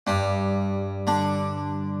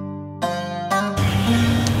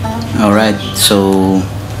Alright, so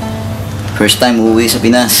first time uuwi sa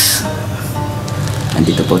Pinas.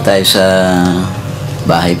 Nandito po tayo sa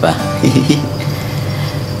bahay pa.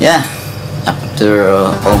 Yeah, after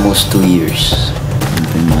almost 2 years.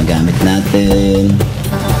 Ito yung mga gamit natin.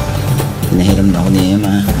 Pinahiram na ako ni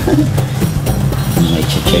Emma. May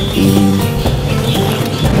check in.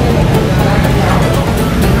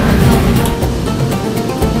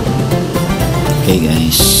 Okay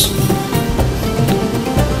guys,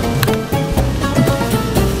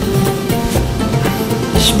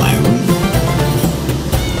 this is my room.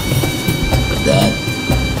 Look at that.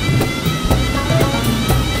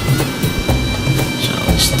 So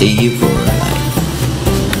I'll stay here for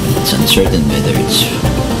it's uncertain whether it's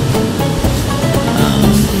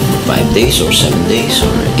 5 days or 7 days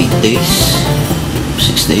or 8 days,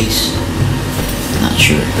 6 days. Not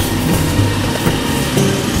sure.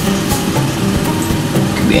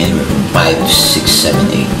 Anywhere from 5, 6, 7,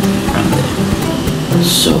 8 around there.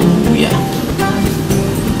 So yeah,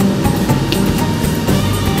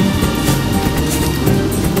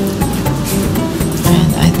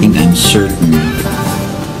 and I think I'm certain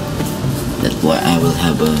that I will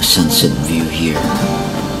have a sunset view here.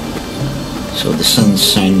 So the sun's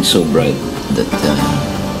shining so bright that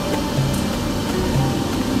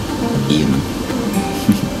you know.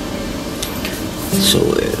 So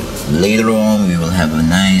later on we will have a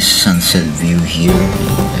nice sunset view here.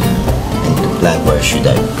 And the plan, where should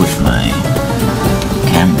I put my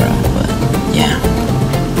camera? But yeah,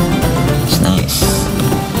 it's nice.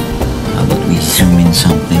 How about we zoom in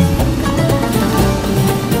something?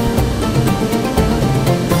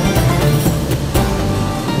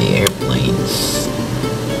 The airplanes.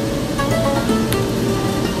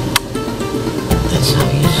 That's how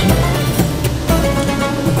you zoom.